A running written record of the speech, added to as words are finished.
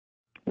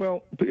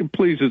Well,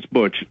 please, it's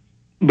Butch.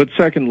 But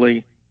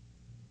secondly,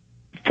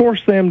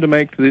 force them to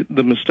make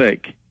the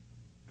mistake.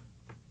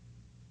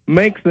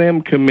 Make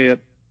them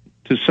commit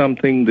to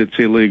something that's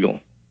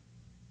illegal.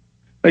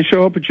 They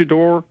show up at your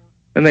door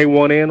and they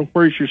want in.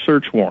 Where's your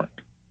search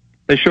warrant?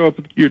 They show up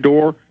at your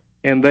door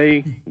and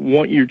they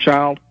want your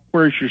child.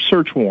 Where's your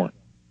search warrant?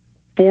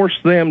 Force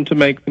them to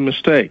make the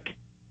mistake.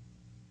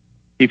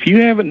 If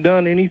you haven't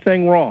done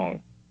anything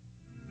wrong,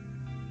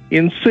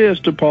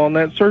 insist upon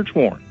that search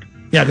warrant.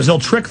 Yeah, because they'll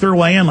trick their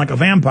way in like a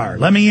vampire.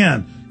 Let me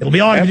in. It'll be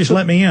all right if you just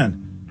let me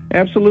in.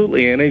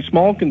 Absolutely. And a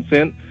small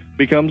consent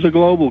becomes a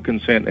global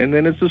consent. And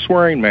then it's a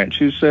swearing match.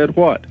 Who said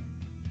what?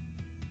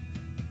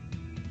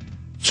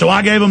 So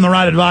I gave them the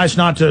right advice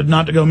not to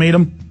go meet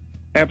them?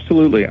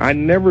 Absolutely. I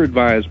never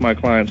advise my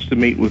clients to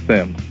meet with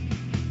them.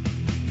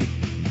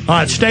 All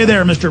right, stay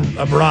there, Mr.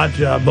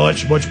 Barat,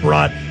 Butch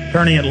Barat,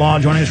 attorney at law,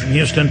 joining us from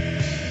Houston.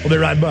 We'll be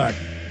right back.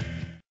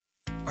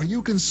 Are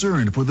you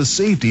concerned for the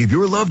safety of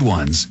your loved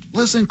ones?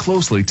 Listen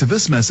closely to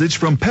this message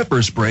from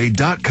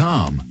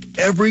pepperspray.com.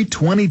 Every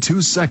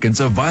 22 seconds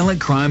a violent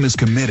crime is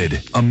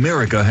committed.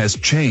 America has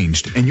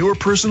changed, and your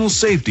personal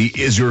safety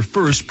is your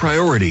first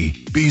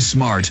priority. Be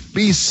smart.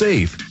 Be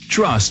safe.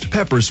 Trust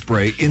pepper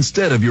spray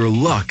instead of your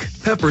luck.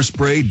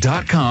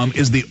 Pepperspray.com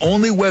is the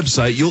only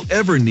website you'll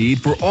ever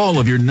need for all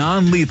of your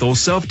non-lethal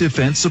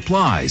self-defense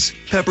supplies.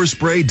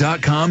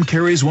 Pepperspray.com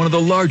carries one of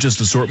the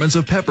largest assortments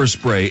of pepper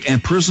spray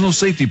and personal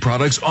safety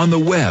products on the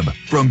web.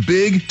 From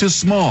big to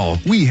small,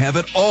 we have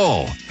it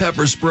all.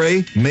 Pepper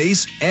spray,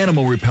 mace,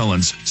 animal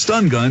repellents,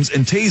 stun guns,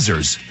 and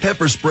tasers.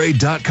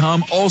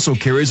 Pepperspray.com also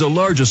carries a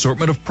large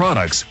assortment of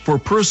products for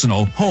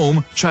personal,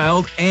 home,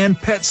 child, and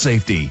pet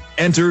safety.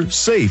 Enter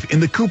SAFE in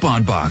the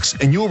coupon box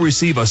and you'll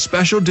receive a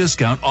special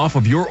discount off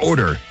of your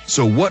order.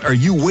 So what are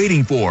you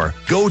waiting for?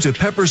 Go to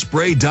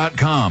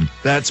pepperspray.com.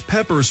 That's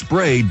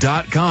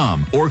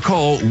pepperspray.com or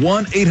call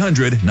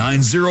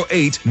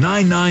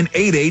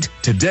 1-800-908-9988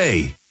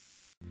 today.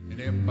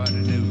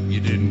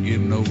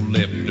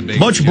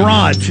 Butch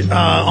Barat,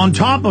 on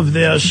top of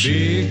this,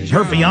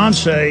 her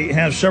fiance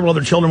has several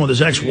other children with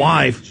his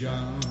ex-wife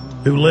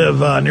who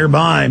live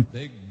nearby.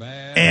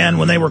 And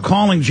when they were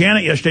calling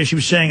Janet yesterday, she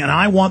was saying, and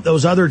I want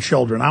those other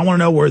children. I want to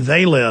know where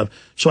they live.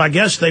 So I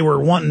guess they were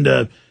wanting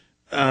to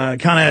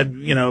kind of,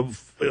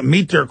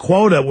 meet their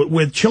quota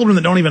with children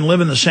that don't even live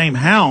in the same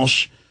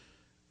house.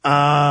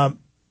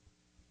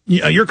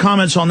 Your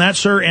comments on that,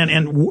 sir,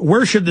 and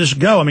where should this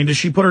go? I mean, does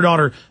she put her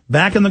daughter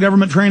back in the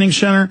government training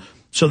center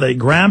so they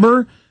grab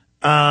her?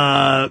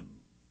 Why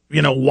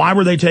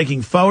were they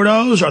taking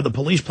photos? Are the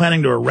police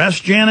planning to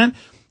arrest Janet?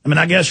 I mean,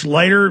 I guess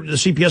later the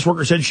CPS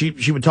worker said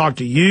she would talk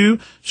to you.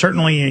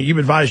 Certainly, you've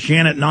advised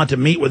Janet not to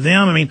meet with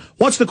them. I mean,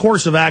 what's the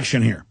course of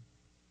action here?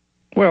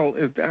 Well,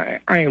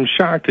 I am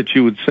shocked that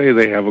you would say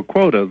they have a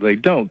quota. They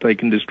don't. They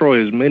can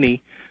destroy as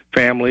many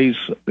families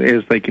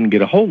as they can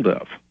get a hold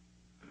of.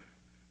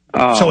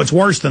 So it's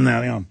worse than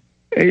that, yeah.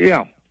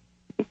 Yeah.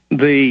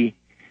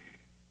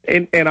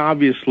 And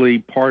obviously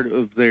part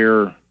of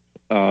their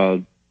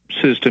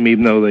system,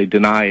 even though they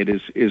deny it,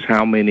 is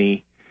how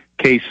many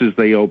cases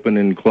they open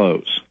and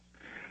close.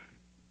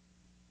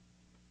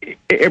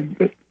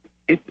 It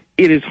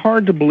is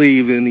hard to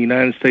believe in the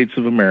United States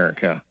of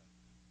America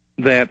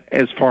that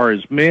as far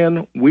as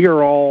men, we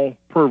are all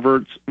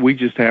perverts. We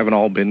just haven't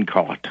all been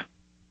caught.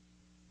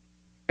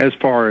 As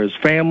far as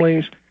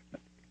families,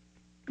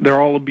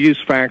 they're all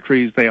abuse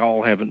factories. They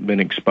all haven't been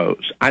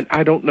exposed.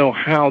 I don't know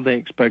how they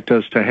expect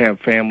us to have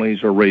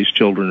families or raise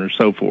children or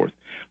so forth,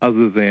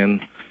 other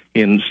than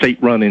in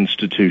state-run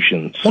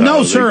institutions. Well,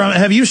 no, sir.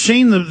 Have you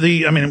seen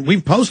I mean,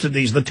 we've posted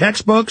the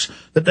textbooks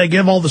that they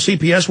give all the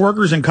CPS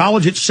workers in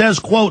college. It says,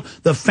 quote,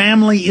 the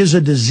family is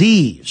a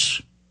disease.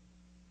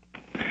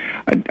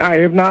 I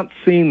have not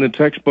seen the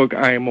textbook.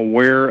 I am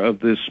aware of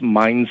this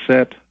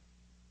mindset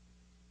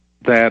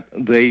that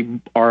they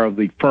are of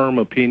the firm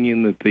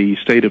opinion that the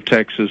state of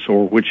Texas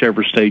or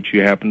whichever state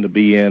you happen to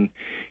be in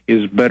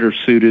is better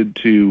suited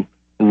to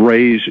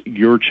raise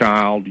your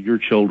child, your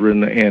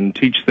children, and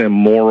teach them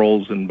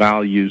morals and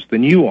values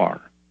than you are.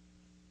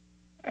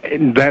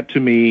 And that, to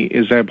me,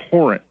 is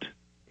abhorrent.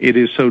 It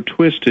is so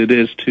twisted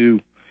as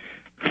to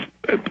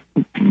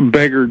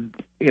beggar,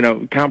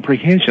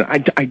 comprehension.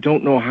 I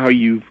don't know how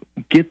you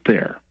get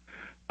there.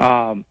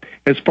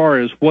 As far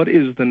as what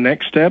is the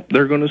next step,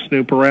 they're going to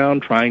snoop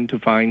around trying to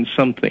find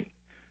something.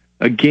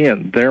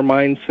 Again, their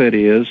mindset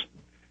is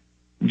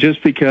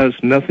just because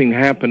nothing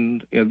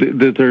happened,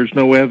 that there's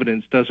no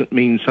evidence doesn't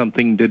mean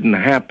something didn't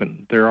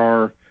happen. There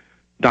are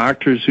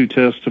doctors who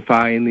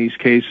testify in these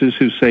cases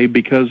who say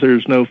because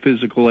there's no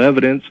physical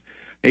evidence,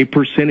 a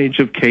percentage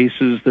of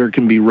cases there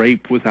can be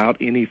rape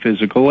without any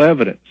physical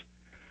evidence.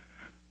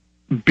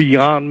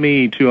 Beyond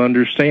me to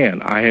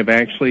understand. I have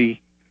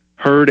actually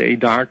heard a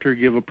doctor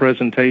give a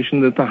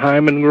presentation that the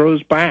hymen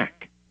grows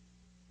back,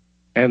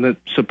 and that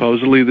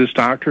supposedly this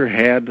doctor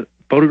had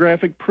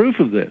photographic proof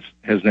of this.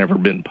 Has never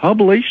been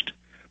published,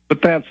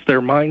 but that's their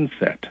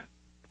mindset.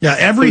 Yeah,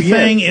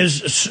 everything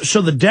is,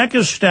 so the deck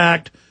is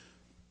stacked,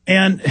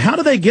 And how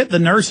do they get the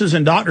nurses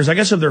and doctors? I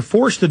guess if they're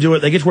forced to do it,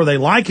 they get to where they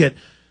like it.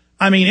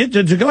 I mean,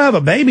 to go have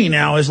a baby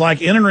now is like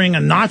entering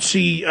a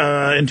Nazi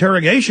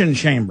interrogation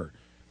chamber.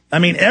 I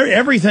mean,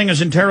 everything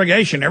is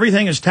interrogation.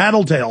 Everything is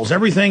tattletales.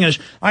 Everything is,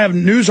 I have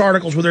news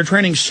articles where they're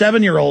training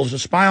 7-year-olds to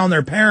spy on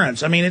their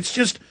parents. I mean,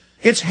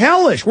 it's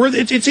hellish.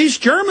 It's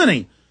East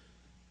Germany.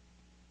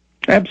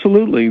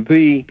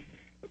 Absolutely.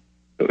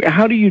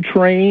 How do you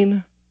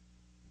train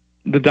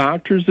the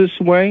doctors this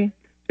way?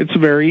 It's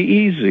very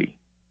easy.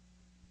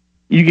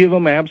 You give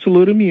them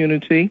absolute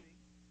immunity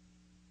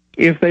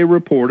if they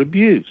report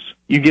abuse.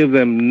 You give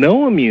them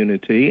no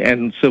immunity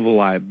and civil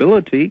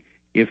liability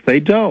if they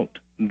don't.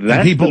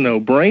 That's a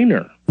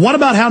no-brainer. What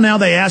about how now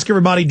they ask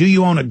everybody, do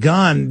you own a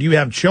gun? Do you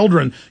have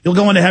children? You'll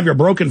go in to have your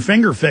broken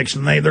finger fixed,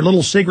 and they're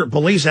little secret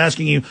police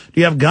asking you,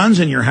 do you have guns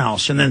in your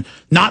house? And then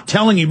not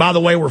telling you, by the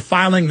way, we're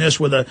filing this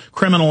with a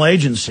criminal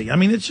agency. I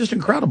mean, it's just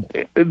incredible.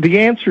 The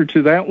answer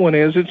to that one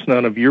is it's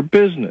none of your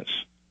business.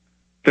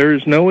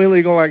 There's no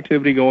illegal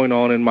activity going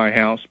on in my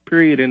house,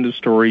 period, end of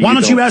story. Why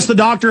don't you ask the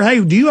doctor,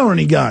 hey, do you own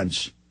any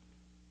guns?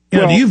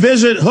 Do you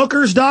visit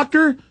hookers,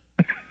 doctor?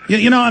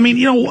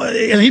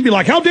 And he'd be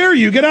like, how dare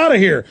you, get out of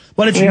here.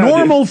 But it's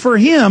normal for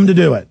him to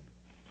do it.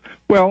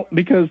 Well,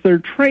 because they're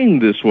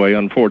trained this way,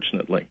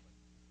 unfortunately.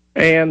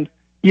 And,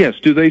 yes,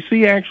 do they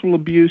see actual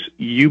abuse?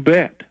 You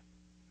bet.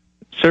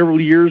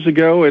 Several years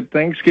ago at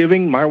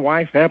Thanksgiving, my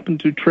wife happened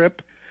to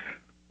trip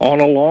on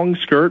a long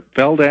skirt,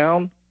 fell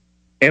down,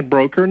 and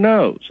broke her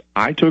nose.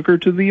 I took her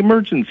to the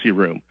emergency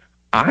room.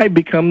 I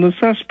become the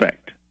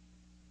suspect.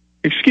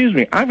 Excuse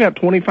me, I've got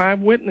 25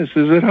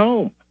 witnesses at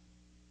home.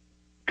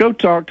 Go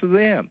talk to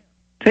them.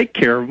 Take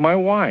care of my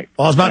wife.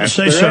 Well, I was about to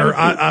say, sir,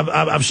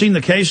 I've seen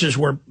the cases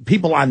where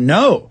people I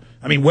know,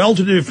 I mean,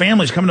 well-to-do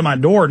families come to my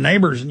door,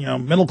 neighbors,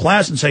 middle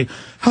class, and say,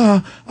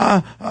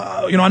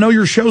 I know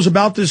your show's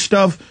about this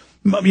stuff.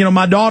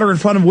 My daughter in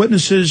front of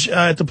witnesses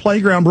at the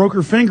playground broke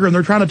her finger, and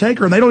they're trying to take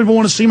her, and they don't even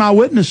want to see my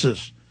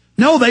witnesses.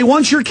 No, they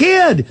want your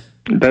kid.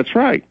 That's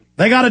right.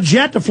 They got a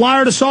jet to fly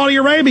her to Saudi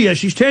Arabia.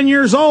 She's 10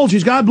 years old.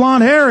 She's got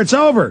blonde hair. It's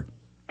over.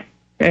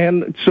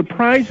 And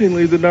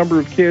surprisingly, the number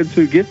of kids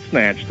who get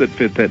snatched that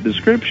fit that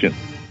description.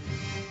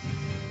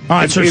 All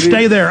right, so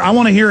stay there. I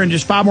want to hear in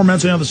just 5 more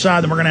minutes on the other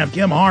side, then we're going to have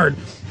Kim Hard,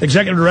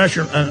 Executive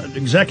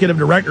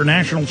Director,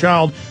 National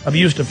Child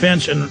Abuse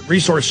Defense and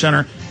Resource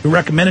Center, who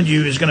recommended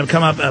you, is going to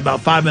come up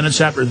about 5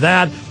 minutes after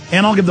that.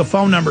 And I'll give the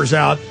phone numbers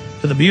out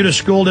to the Buda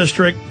School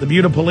District, the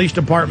Buda Police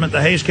Department,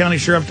 the Hays County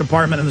Sheriff's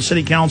Department, and the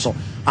City Council.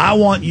 I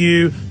want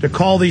you to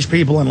call these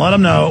people and let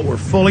them know we're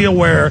fully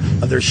aware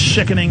of their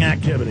sickening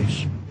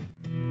activities.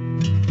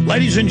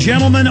 Ladies and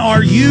gentlemen,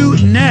 are you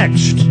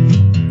next?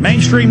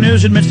 Mainstream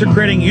news admits they're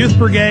creating youth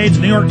brigades.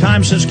 New York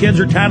Times says kids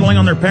are tattling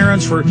on their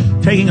parents for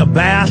taking a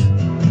bath.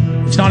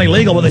 It's not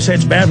illegal, but they say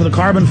it's bad for the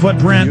carbon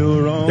footprint.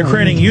 They're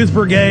creating youth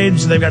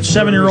brigades. They've got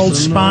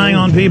 7-year-olds spying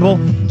on people.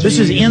 This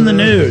is in the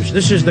news.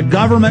 This is the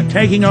government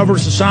taking over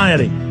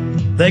society.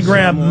 They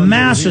grab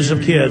masses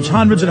of kids,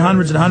 hundreds and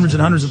hundreds and hundreds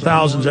and hundreds of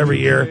thousands every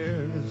year.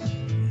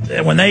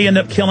 And when they end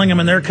up killing them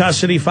in their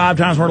custody, 5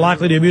 times more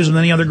likely to abuse them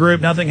than any other group,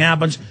 nothing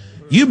happens.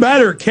 You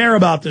better care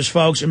about this,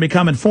 folks, and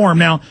become informed.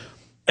 Now,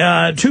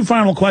 2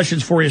 final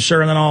questions for you, sir,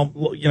 and then I'll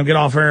get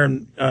off air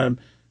and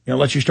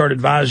let you start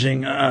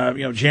advising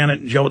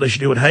Janet and Joe what they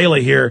should do with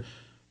Haley here.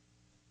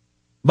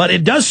 But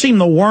it does seem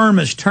the worm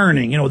is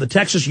turning. The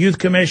Texas Youth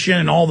Commission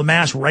and all the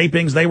mass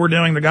rapings they were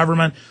doing, the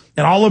government,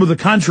 and all over the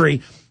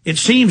country. It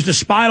seems,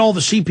 despite all the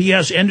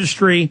CPS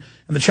industry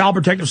and the Child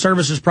Protective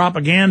Services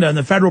propaganda and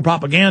the federal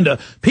propaganda,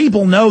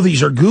 people know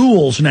these are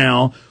ghouls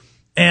now.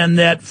 And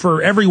that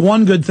for every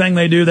one good thing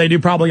they do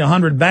probably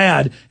 100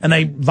 bad, and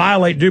they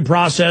violate due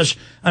process.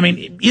 I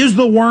mean, is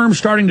the worm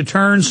starting to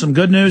turn? Some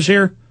good news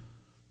here?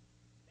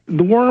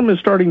 The worm is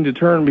starting to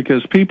turn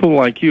because people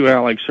like you,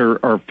 Alex,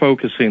 are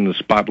focusing the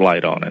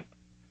spotlight on it.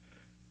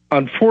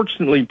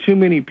 Unfortunately, too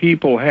many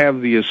people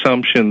have the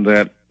assumption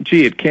that,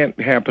 gee, it can't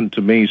happen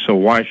to me, so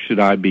why should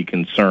I be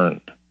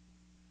concerned?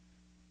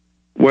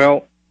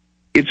 Well,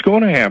 it's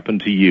going to happen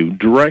to you,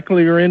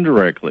 directly or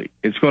indirectly.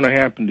 It's going to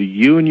happen to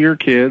you and your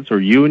kids, or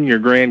you and your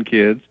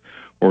grandkids,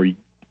 or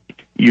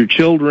your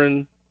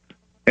children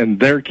and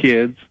their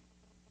kids.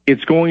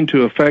 It's going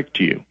to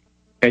affect you,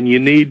 and you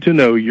need to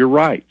know your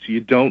rights. You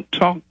don't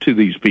talk to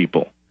these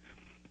people.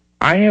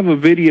 I have a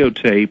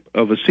videotape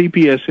of a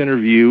CPS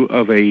interview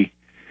of a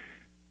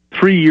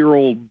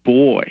 3-year-old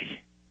boy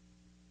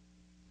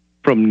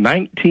from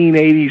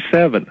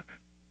 1987,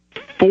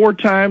 4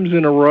 times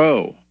in a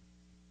row.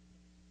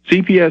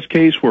 CPS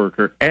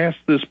caseworker asked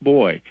this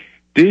boy,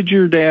 did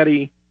your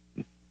daddy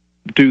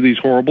do these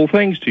horrible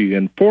things to you?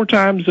 And 4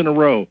 times in a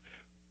row,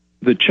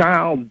 the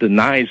child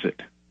denies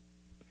it.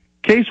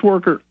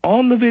 Caseworker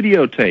on the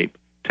videotape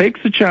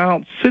takes the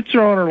child, sits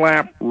her on her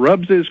lap,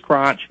 rubs his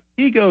crotch.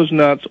 He goes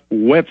nuts,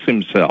 wets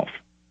himself.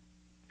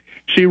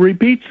 She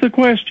repeats the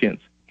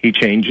questions. He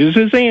changes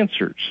his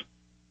answers.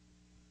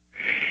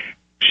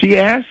 She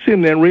asks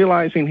him then,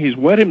 realizing he's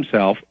wet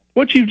himself,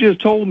 what you've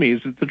just told me,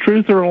 is it the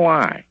truth or a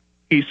lie?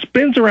 He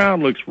spins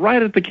around, looks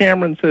right at the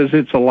camera, and says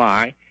it's a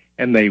lie,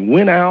 and they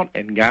went out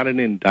and got an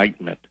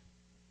indictment,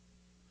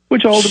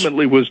 which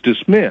ultimately was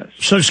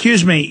dismissed. So,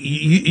 excuse me,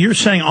 you're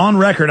saying on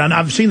record, and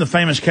I've seen the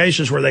famous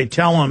cases where they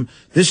tell them,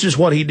 this is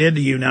what he did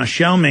to you, now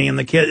show me, and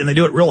they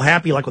do it real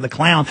happy, like with a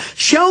clown.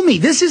 Show me,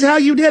 this is how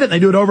you did it. And they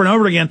do it over and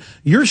over again.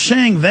 You're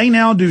saying they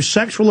now do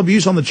sexual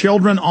abuse on the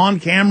children on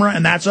camera,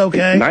 and that's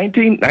okay?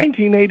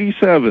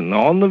 1987,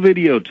 on the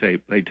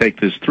videotape, they take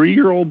this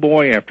 3-year-old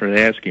boy after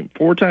they ask him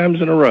 4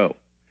 times in a row.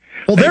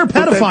 Well, they're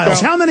pedophiles.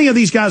 How many of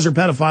these guys are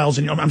pedophiles?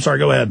 And I'm sorry,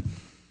 go ahead.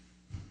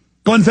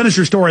 Go ahead and finish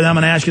your story. I'm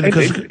going to ask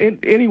you.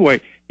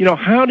 Anyway,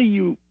 how do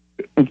you,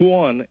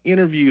 one,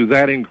 interview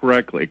that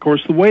incorrectly? Of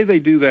course, the way they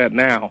do that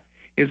now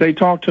is they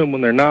talk to them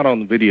when they're not on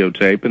the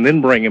videotape and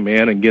then bring them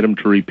in and get them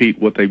to repeat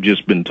what they've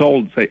just been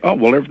told and say, oh,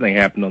 well, everything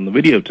happened on the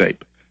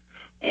videotape.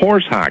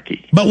 Horse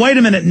hockey. But wait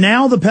a minute.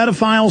 Now the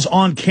pedophiles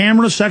on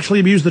camera sexually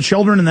abuse the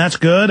children, and that's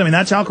good? I mean,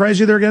 that's how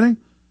crazy they're getting?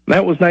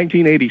 That was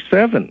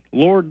 1987.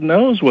 Lord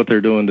knows what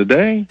they're doing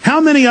today. How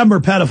many of them are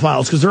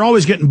pedophiles? Because they're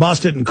always getting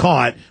busted and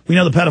caught. We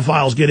know the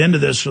pedophiles get into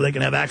this so they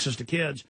can have access to kids.